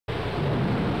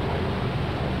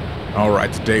All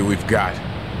right, today we've got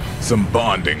some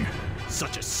bonding.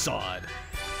 Such a sod.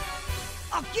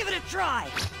 I'll give it a try.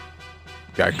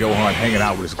 Got Gohan hanging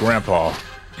out with his grandpa.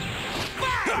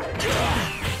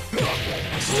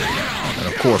 And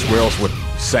of course, where else would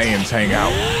Saiyans hang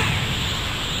out?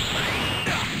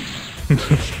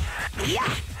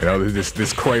 You know,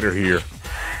 this crater here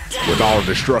with all the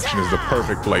destruction is the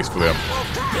perfect place for them.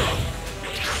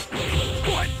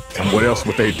 And what else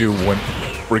would they do when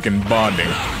freaking bonding?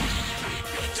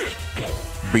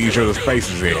 Beat each other's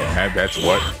faces in. That's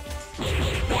what.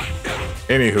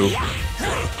 Anywho,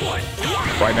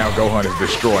 right now Gohan is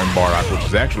destroying Bardock, which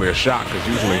is actually a shock because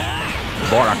usually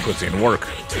Bardock puts in work.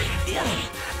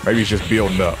 Maybe he's just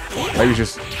building up. Maybe he's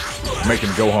just making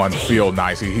Gohan feel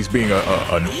nice. He's being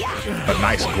a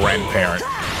nice grandparent.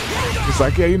 He's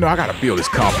like, yeah, you know, I gotta build his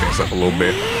confidence up a little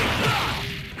bit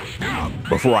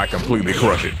before I completely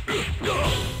crush it.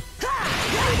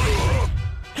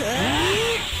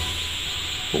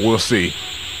 But we'll see.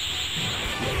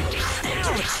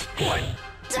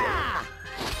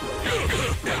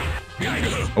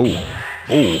 Ooh.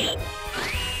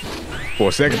 For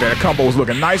a second that combo was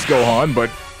looking nice, Gohan, but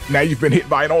now you've been hit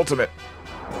by an ultimate.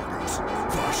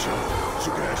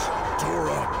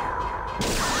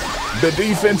 The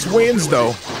defense wins,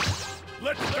 though.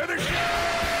 Let's finish.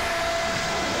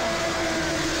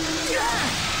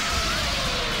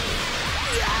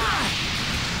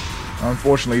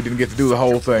 Unfortunately, he didn't get to do the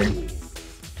whole thing.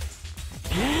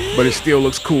 But it still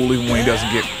looks cool even when he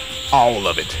doesn't get all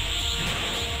of it.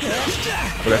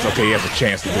 But that's okay, he has a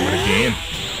chance to do it again.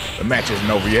 The match isn't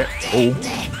over yet. Oh,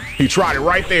 he tried it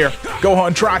right there.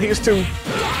 Gohan tried his too.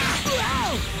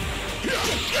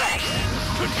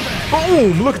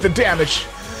 Boom, look at the damage.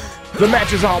 The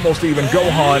match is almost even.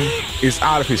 Gohan is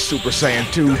out of his Super Saiyan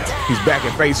 2. He's back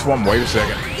in phase form. Wait a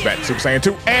second. He's back in Super Saiyan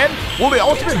 2. And will the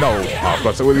ultimate? No. I was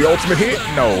about to say, will the ultimate hit?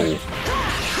 No.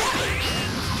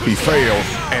 He failed,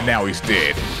 and now he's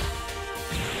dead.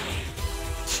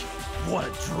 What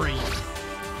a dream.